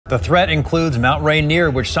The threat includes Mount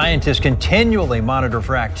Rainier, which scientists continually monitor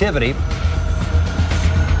for activity.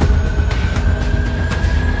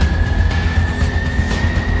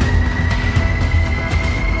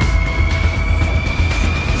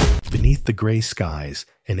 Beneath the gray skies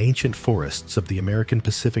and ancient forests of the American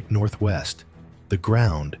Pacific Northwest, the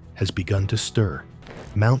ground has begun to stir.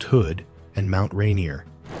 Mount Hood and Mount Rainier,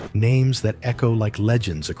 names that echo like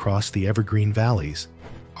legends across the evergreen valleys,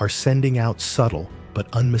 are sending out subtle but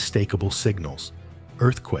unmistakable signals.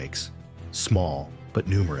 Earthquakes, small but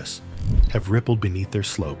numerous, have rippled beneath their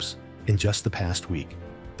slopes in just the past week.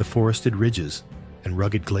 The forested ridges and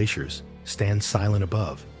rugged glaciers stand silent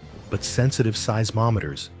above, but sensitive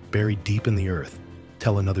seismometers buried deep in the earth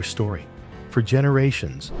tell another story. For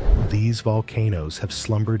generations, these volcanoes have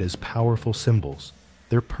slumbered as powerful symbols,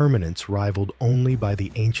 their permanence rivaled only by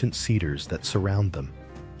the ancient cedars that surround them.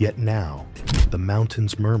 Yet now, the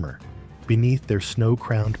mountains murmur. Beneath their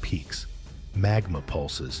snow-crowned peaks, magma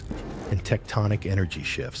pulses and tectonic energy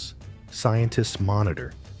shifts. Scientists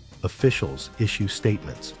monitor, officials issue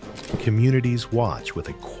statements, communities watch with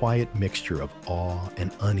a quiet mixture of awe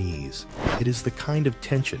and unease. It is the kind of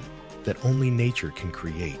tension that only nature can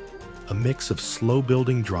create, a mix of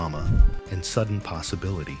slow-building drama and sudden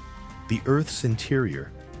possibility. The Earth's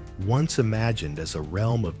interior, once imagined as a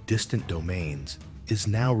realm of distant domains, is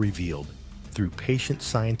now revealed through patient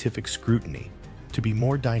scientific scrutiny to be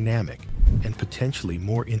more dynamic and potentially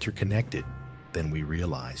more interconnected than we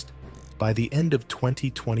realized. By the end of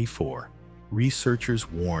 2024,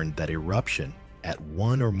 researchers warned that eruption at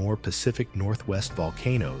one or more Pacific Northwest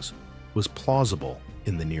volcanoes was plausible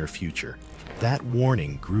in the near future. That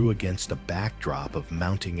warning grew against a backdrop of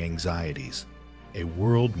mounting anxieties, a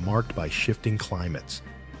world marked by shifting climates,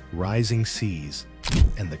 rising seas,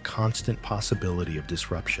 and the constant possibility of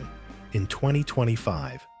disruption. In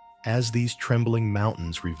 2025, as these trembling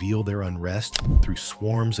mountains reveal their unrest through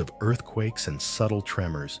swarms of earthquakes and subtle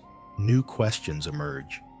tremors, new questions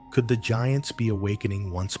emerge. Could the giants be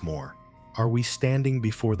awakening once more? Are we standing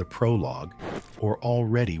before the prologue, or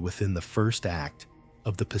already within the first act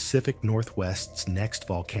of the Pacific Northwest's next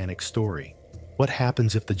volcanic story? What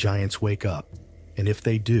happens if the giants wake up? And if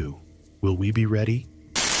they do, will we be ready?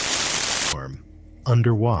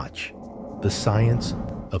 Under watch, the science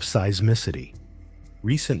of seismicity.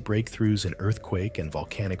 Recent breakthroughs in earthquake and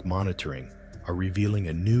volcanic monitoring are revealing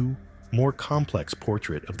a new, more complex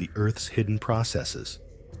portrait of the Earth's hidden processes.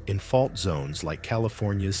 In fault zones like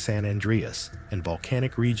California's San Andreas and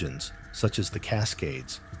volcanic regions such as the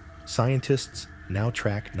Cascades, scientists now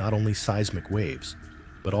track not only seismic waves,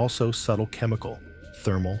 but also subtle chemical,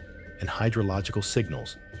 thermal, and hydrological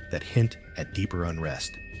signals that hint at deeper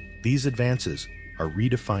unrest. These advances are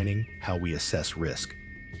redefining how we assess risk,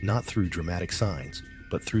 not through dramatic signs,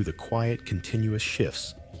 but through the quiet, continuous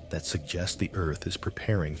shifts that suggest the Earth is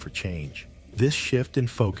preparing for change. This shift in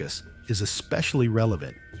focus is especially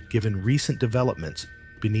relevant given recent developments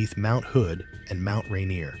beneath Mount Hood and Mount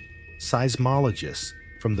Rainier. Seismologists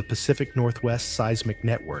from the Pacific Northwest Seismic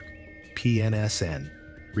Network, PNSN,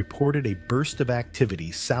 reported a burst of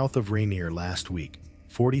activity south of Rainier last week.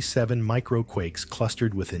 47 microquakes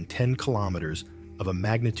clustered within 10 kilometers of a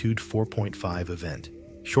magnitude 4.5 event.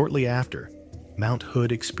 Shortly after, Mount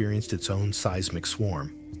Hood experienced its own seismic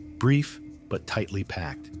swarm, brief but tightly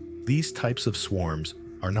packed. These types of swarms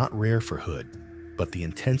are not rare for Hood, but the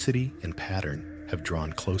intensity and pattern have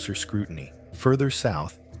drawn closer scrutiny. Further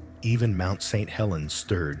south, even Mount St. Helens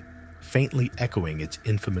stirred, faintly echoing its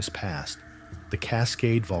infamous past. The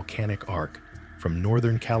Cascade volcanic arc from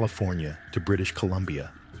Northern California to British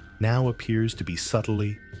Columbia now appears to be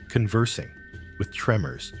subtly conversing, with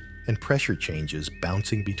tremors and pressure changes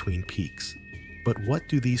bouncing between peaks. But what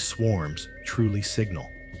do these swarms truly signal?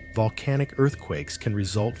 Volcanic earthquakes can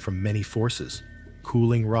result from many forces: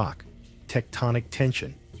 cooling rock, tectonic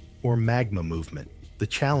tension, or magma movement. The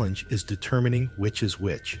challenge is determining which is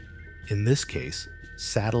which. In this case,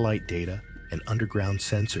 satellite data and underground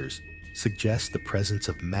sensors suggest the presence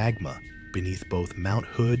of magma beneath both Mount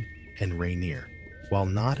Hood and Rainier. While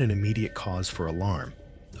not an immediate cause for alarm,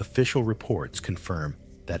 official reports confirm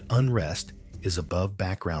that unrest is above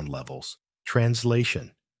background levels.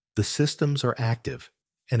 Translation: the systems are active,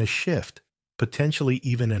 and a shift, potentially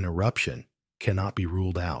even an eruption, cannot be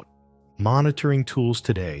ruled out. Monitoring tools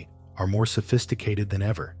today are more sophisticated than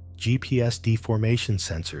ever. GPS deformation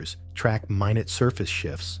sensors track minute surface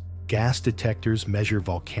shifts. Gas detectors measure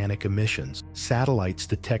volcanic emissions. Satellites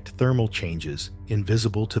detect thermal changes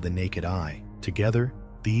invisible to the naked eye. Together,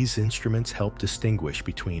 these instruments help distinguish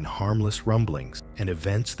between harmless rumblings and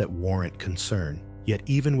events that warrant concern. Yet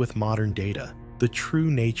even with modern data, the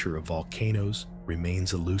true nature of volcanoes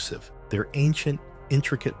remains elusive. Their ancient,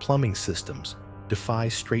 intricate plumbing systems defy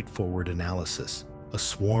straightforward analysis. A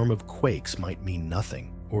swarm of quakes might mean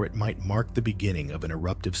nothing, or it might mark the beginning of an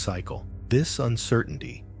eruptive cycle. This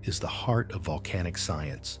uncertainty is the heart of volcanic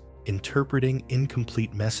science, interpreting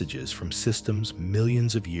incomplete messages from systems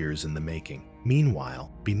millions of years in the making.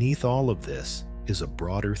 Meanwhile, beneath all of this is a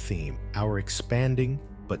broader theme: our expanding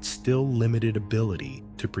but still limited ability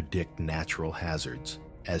to predict natural hazards.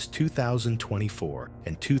 As 2024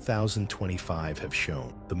 and 2025 have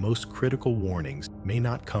shown, the most critical warnings may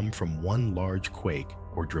not come from one large quake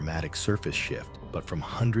or dramatic surface shift, but from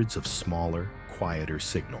hundreds of smaller, quieter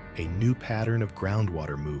signals. A new pattern of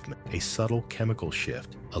groundwater movement, a subtle chemical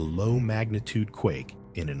shift, a low-magnitude quake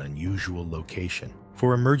in an unusual location.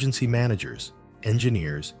 For emergency managers,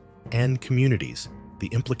 engineers, and communities, the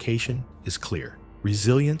implication is clear.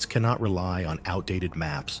 Resilience cannot rely on outdated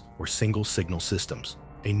maps or single-signal systems.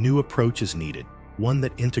 A new approach is needed, one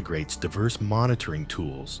that integrates diverse monitoring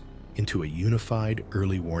tools into a unified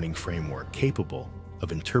early warning framework capable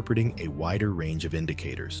of interpreting a wider range of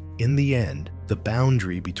indicators. In the end, the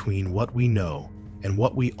boundary between what we know and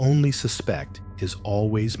what we only suspect is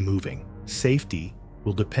always moving. Safety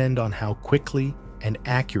will depend on how quickly and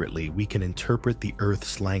accurately we can interpret the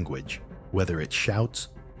Earth's language, whether it shouts,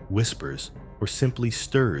 whispers, or simply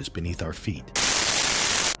stirs beneath our feet.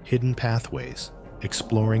 Hidden pathways,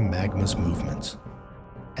 exploring magma's movements.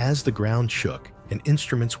 As the ground shook and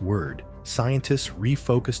instruments whirred, scientists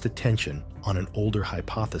refocused attention on an older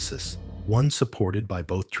hypothesis, one supported by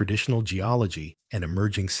both traditional geology and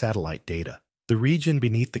emerging satellite data. The region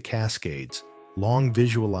beneath the Cascades, long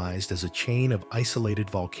visualized as a chain of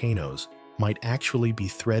isolated volcanoes, might actually be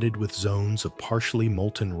threaded with zones of partially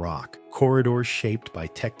molten rock, corridors shaped by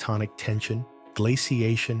tectonic tension,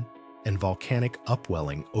 glaciation, and volcanic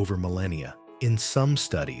upwelling over millennia. In some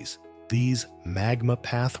studies, these magma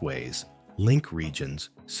pathways link regions,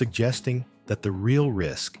 suggesting that the real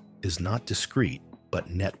risk is not discrete, but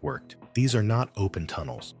networked. These are not open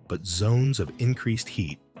tunnels, but zones of increased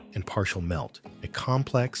heat and partial melt, a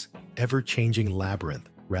complex, ever-changing labyrinth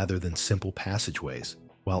rather than simple passageways.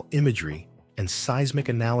 While imagery and seismic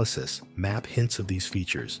analysis map hints of these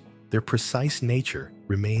features, their precise nature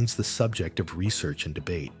remains the subject of research and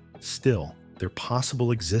debate. Still, their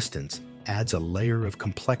possible existence adds a layer of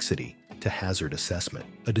complexity to hazard assessment.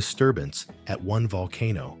 A disturbance at one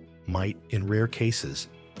volcano might, in rare cases,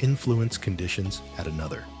 influence conditions at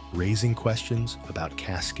another, raising questions about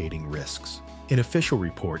cascading risks. In official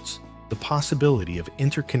reports, the possibility of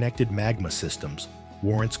interconnected magma systems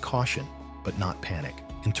warrants caution, but not panic.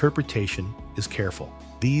 Interpretation is careful.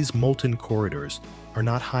 These molten corridors are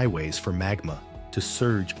not highways for magma to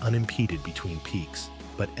surge unimpeded between peaks,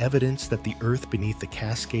 but evidence that the Earth beneath the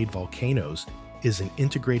Cascade volcanoes is an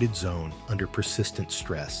integrated zone under persistent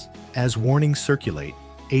stress. As warnings circulate,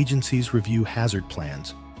 agencies review hazard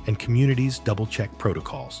plans, and communities double-check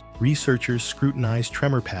protocols. Researchers scrutinize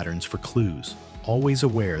tremor patterns for clues, always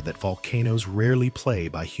aware that volcanoes rarely play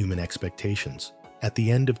by human expectations. At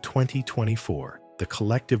the end of 2024, the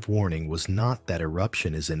collective warning was not that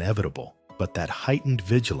eruption is inevitable, but that heightened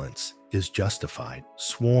vigilance is justified.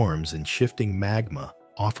 Swarms and shifting magma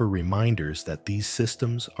offer reminders that these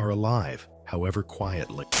systems are alive, however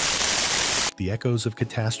quietly. The echoes of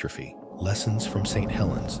catastrophe, lessons from St.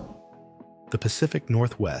 Helens. The Pacific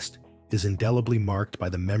Northwest is indelibly marked by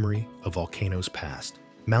the memory of volcanoes past.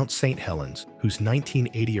 Mount St. Helens, whose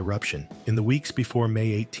 1980 eruption in the weeks before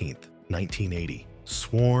May 18, 1980,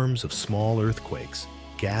 swarms of small earthquakes,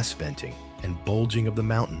 gas venting, and bulging of the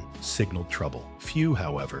mountain signaled trouble. Few,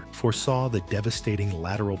 however, foresaw the devastating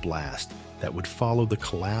lateral blast that would follow the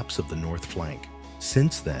collapse of the north flank.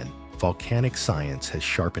 Since then, volcanic science has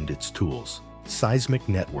sharpened its tools. Seismic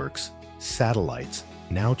networks, satellites,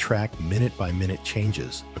 now track minute-by-minute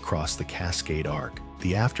changes across the Cascade Arc.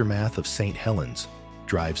 The aftermath of St. Helens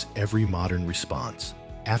drives every modern response.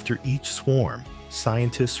 After each swarm,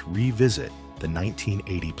 scientists revisit the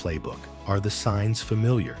 1980 playbook. Are the signs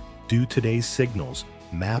familiar? Do today's signals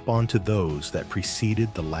map onto those that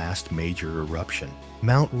preceded the last major eruption?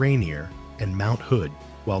 Mount Rainier and Mount Hood,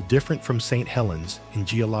 while different from St. Helens in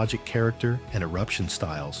geologic character and eruption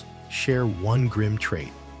styles, share one grim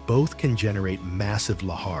trait. Both can generate massive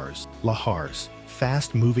lahars. Lahars,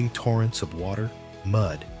 fast-moving torrents of water,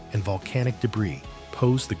 mud, and volcanic debris,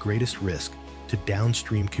 pose the greatest risk to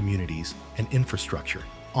downstream communities and infrastructure.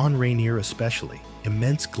 On Rainier especially,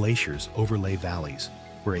 immense glaciers overlay valleys,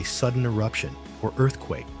 where a sudden eruption or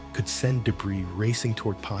earthquake could send debris racing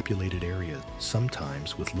toward populated areas,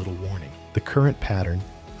 sometimes with little warning. The current pattern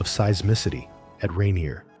of seismicity at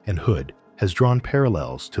Rainier and Hood has drawn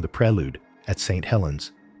parallels to the prelude at St.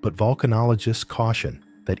 Helens, but volcanologists caution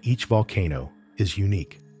that each volcano is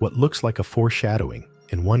unique. What looks like a foreshadowing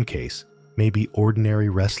in one case may be ordinary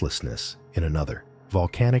restlessness in another.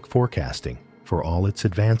 Volcanic forecasting, for all its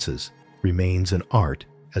advances, remains an art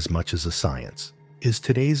as much as a science. Is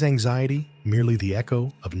today's anxiety merely the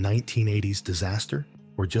echo of 1980s disaster,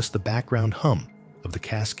 or just the background hum of the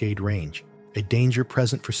Cascade Range, a danger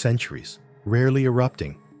present for centuries, rarely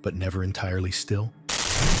erupting but never entirely still?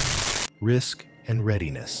 Risk and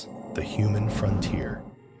readiness, the human frontier.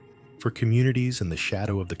 For communities in the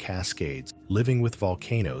shadow of the Cascades, living with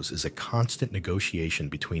volcanoes is a constant negotiation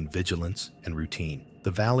between vigilance and routine.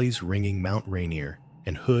 The valleys ringing Mount Rainier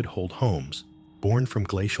and Hood hold homes, born from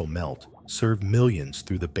glacial melt, serve millions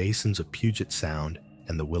through the basins of Puget Sound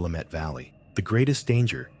and the Willamette Valley. The greatest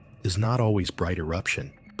danger is not always bright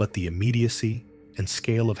eruption, but the immediacy and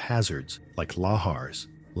scale of hazards like lahars,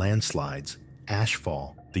 landslides,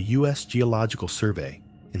 ashfall. The U.S. Geological Survey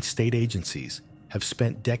and state agencies have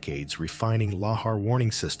spent decades refining lahar warning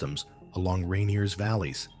systems along Rainier's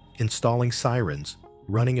valleys, installing sirens,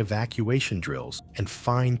 running evacuation drills, and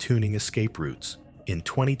fine-tuning escape routes. In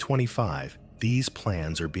 2025, these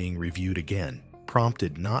plans are being reviewed again,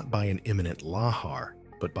 prompted not by an imminent lahar,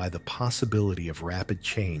 but by the possibility of rapid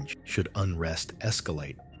change should unrest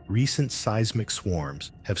escalate. Recent seismic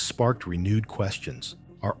swarms have sparked renewed questions.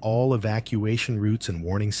 Are all evacuation routes and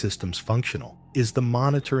warning systems functional? Is the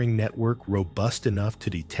monitoring network robust enough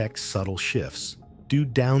to detect subtle shifts? Do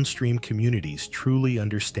downstream communities truly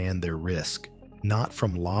understand their risk, not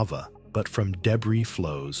from lava, but from debris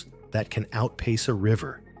flows that can outpace a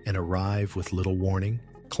river and arrive with little warning?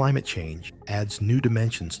 Climate change adds new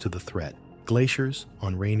dimensions to the threat. Glaciers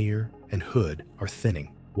on Rainier and Hood are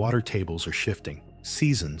thinning. Water tables are shifting.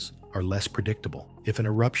 Seasons are less predictable. If an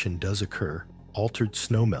eruption does occur, altered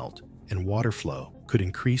snowmelt and water flow could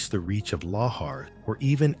increase the reach of lahars or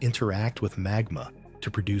even interact with magma to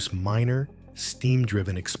produce minor,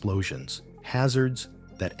 steam-driven explosions. Hazards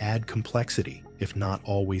that add complexity, if not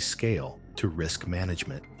always scale, to risk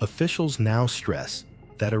management. Officials now stress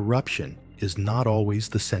that eruption is not always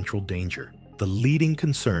the central danger. The leading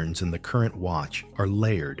concerns in the current watch are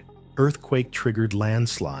layered: earthquake-triggered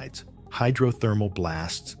landslides, hydrothermal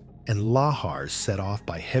blasts, and lahars set off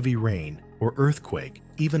by heavy rain or earthquake,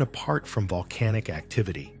 even apart from volcanic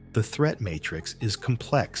activity. The threat matrix is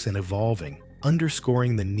complex and evolving,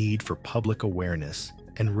 underscoring the need for public awareness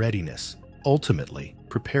and readiness. Ultimately,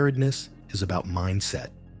 preparedness is about mindset,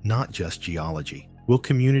 not just geology. Will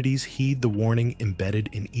communities heed the warning embedded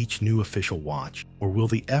in each new official watch, or will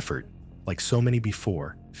the effort, like so many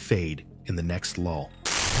before, fade in the next lull?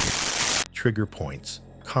 Trigger points,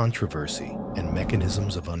 controversy, and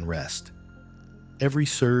mechanisms of unrest. Every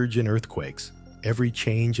surge in earthquakes, every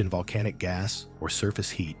change in volcanic gas or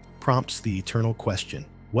surface heat prompts the eternal question: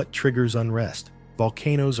 what triggers unrest?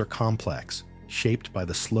 Volcanoes are complex, shaped by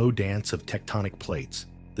the slow dance of tectonic plates,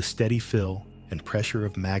 the steady fill and pressure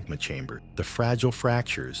of magma chamber, the fragile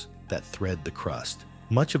fractures that thread the crust.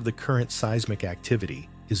 Much of the current seismic activity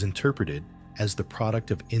is interpreted as the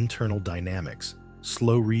product of internal dynamics: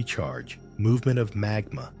 slow recharge, movement of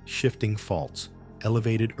magma, shifting faults,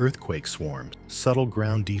 elevated earthquake swarms, subtle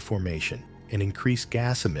ground deformation, and increased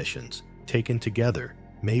gas emissions, taken together,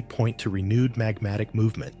 may point to renewed magmatic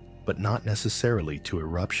movement, but not necessarily to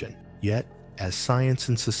eruption. Yet, as science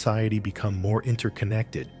and society become more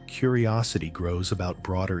interconnected, curiosity grows about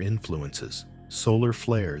broader influences. Solar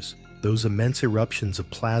flares, those immense eruptions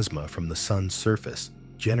of plasma from the sun's surface,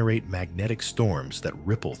 generate magnetic storms that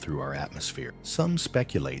ripple through our atmosphere. Some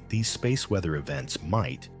speculate these space weather events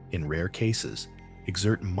might, in rare cases,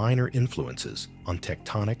 exert minor influences on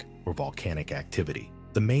tectonic or volcanic activity.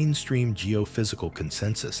 The mainstream geophysical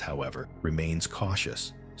consensus, however, remains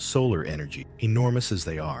cautious. Solar energy, enormous as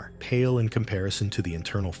they are, pale in comparison to the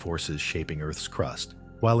internal forces shaping Earth's crust.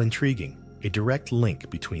 While intriguing, a direct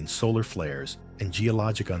link between solar flares and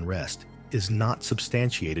geologic unrest is not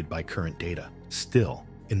substantiated by current data. Still,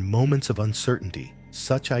 in moments of uncertainty,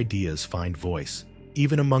 such ideas find voice,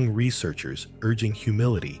 even among researchers urging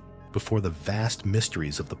humility before the vast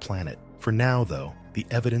mysteries of the planet. For now, though, the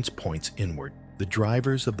evidence points inward. The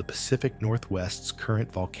drivers of the Pacific Northwest's current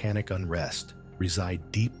volcanic unrest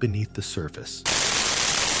reside deep beneath the surface.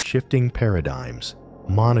 Shifting paradigms,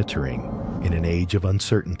 monitoring in an age of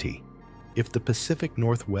uncertainty. If the Pacific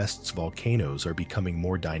Northwest's volcanoes are becoming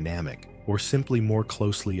more dynamic or simply more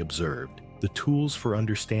closely observed, the tools for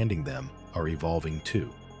understanding them are evolving too.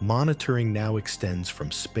 Monitoring now extends from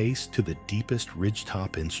space to the deepest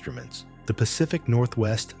ridgetop instruments. The Pacific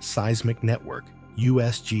Northwest Seismic Network,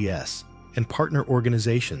 USGS, and partner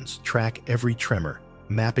organizations track every tremor,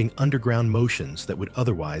 mapping underground motions that would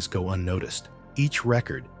otherwise go unnoticed. Each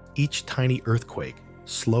record, each tiny earthquake,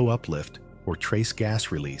 slow uplift, or trace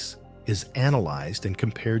gas release is analyzed and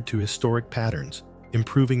compared to historic patterns,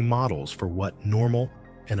 improving models for what normal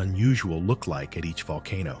and unusual look like at each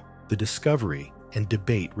volcano. The discovery and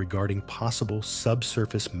debate regarding possible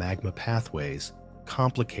subsurface magma pathways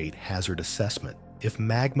complicate hazard assessment. If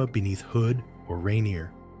magma beneath Hood or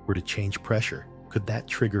Rainier were to change pressure, could that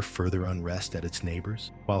trigger further unrest at its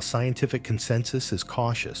neighbors? While scientific consensus is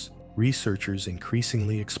cautious, researchers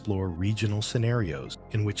increasingly explore regional scenarios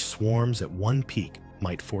in which swarms at one peak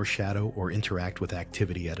might foreshadow or interact with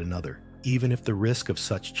activity at another, even if the risk of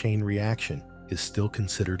such chain reaction is still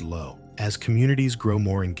considered low. As communities grow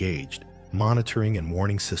more engaged, monitoring and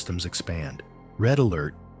warning systems expand. Red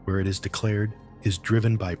alert, where it is declared, is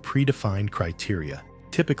driven by predefined criteria,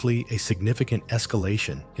 typically a significant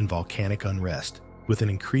escalation in volcanic unrest, with an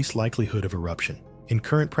increased likelihood of eruption. In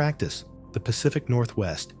current practice, the Pacific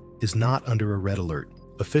Northwest is not under a red alert.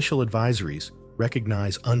 Official advisories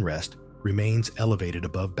recognize unrest remains elevated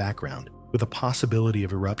above background, with a possibility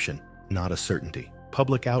of eruption, not a certainty.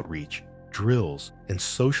 Public outreach, drills, and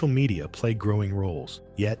social media play growing roles.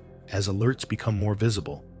 Yet, as alerts become more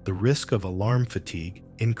visible, the risk of alarm fatigue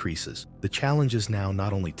increases. The challenge is now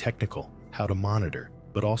not only technical, how to monitor,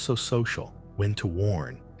 but also social, when to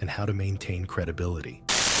warn, and how to maintain credibility.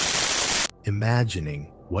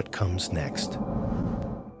 Imagining what comes next.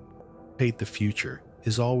 The future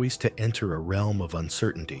is always to enter a realm of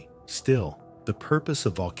uncertainty. Still, the purpose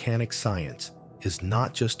of volcanic science is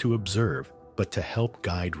not just to observe, but to help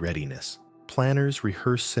guide readiness. Planners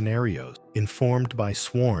rehearse scenarios informed by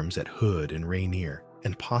swarms at Hood and Rainier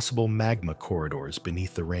and possible magma corridors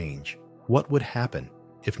beneath the range. What would happen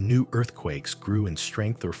if new earthquakes grew in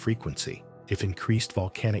strength or frequency? If increased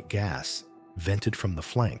volcanic gas vented from the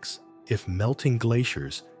flanks? If melting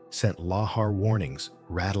glaciers sent lahar warnings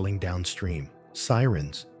rattling downstream?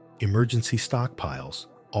 Sirens, emergency stockpiles,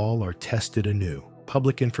 all are tested anew.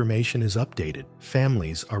 Public information is updated.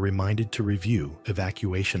 Families are reminded to review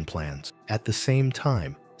evacuation plans. At the same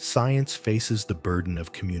time, science faces the burden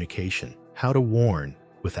of communication. How to warn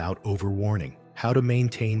without overwarning. How to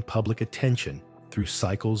maintain public attention through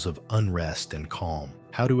cycles of unrest and calm.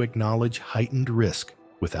 How to acknowledge heightened risk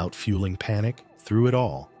without fueling panic. Through it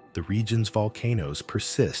all, the region's volcanoes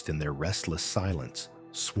persist in their restless silence.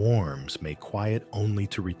 Swarms may quiet only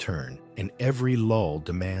to return, and every lull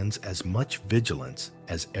demands as much vigilance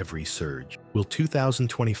as every surge. Will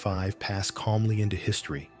 2025 pass calmly into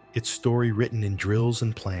history, its story written in drills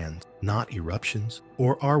and plans, not eruptions?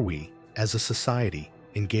 Or are we, as a society,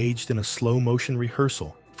 engaged in a slow-motion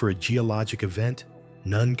rehearsal for a geologic event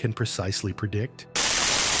none can precisely predict?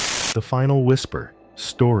 The final whisper,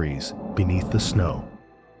 stories beneath the snow.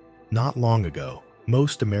 Not long ago,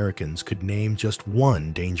 most Americans could name just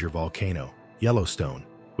one danger volcano, Yellowstone,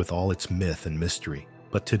 with all its myth and mystery.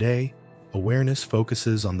 But today, awareness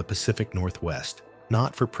focuses on the Pacific Northwest,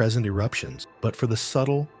 not for present eruptions, but for the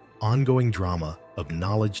subtle, ongoing drama of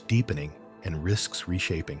knowledge deepening and risks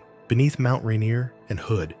reshaping. Beneath Mount Rainier and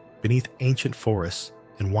Hood, beneath ancient forests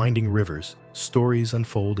and winding rivers, stories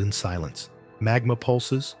unfold in silence. Magma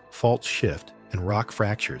pulses, faults shift, and rock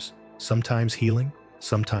fractures, sometimes healing,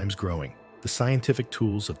 sometimes growing. The scientific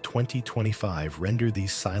tools of 2025 render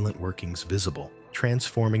these silent workings visible,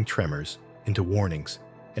 transforming tremors into warnings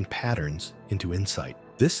and patterns into insight.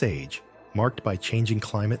 This age, marked by changing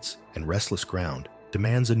climates and restless ground,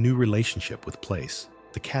 demands a new relationship with place.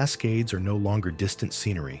 The Cascades are no longer distant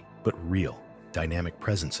scenery, but real, dynamic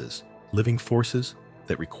presences, living forces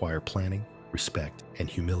that require planning, respect, and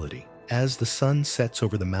humility. As the sun sets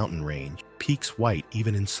over the mountain range, peaks white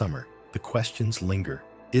even in summer, the questions linger.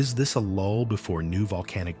 Is this a lull before new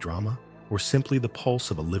volcanic drama, or simply the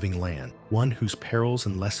pulse of a living land, one whose perils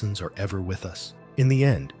and lessons are ever with us? In the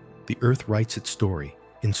end, the Earth writes its story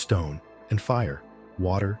in stone and fire,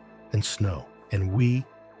 water and snow, and we,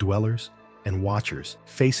 dwellers and watchers,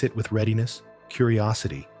 face it with readiness,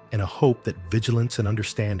 curiosity, and a hope that vigilance and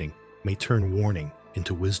understanding may turn warning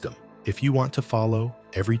into wisdom. If you want to follow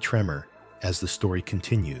every tremor as the story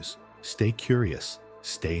continues, stay curious,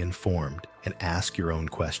 stay informed, and ask your own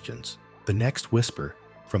questions. The next whisper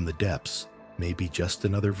from the depths may be just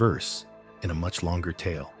another verse in a much longer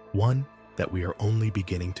tale, one that we are only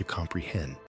beginning to comprehend.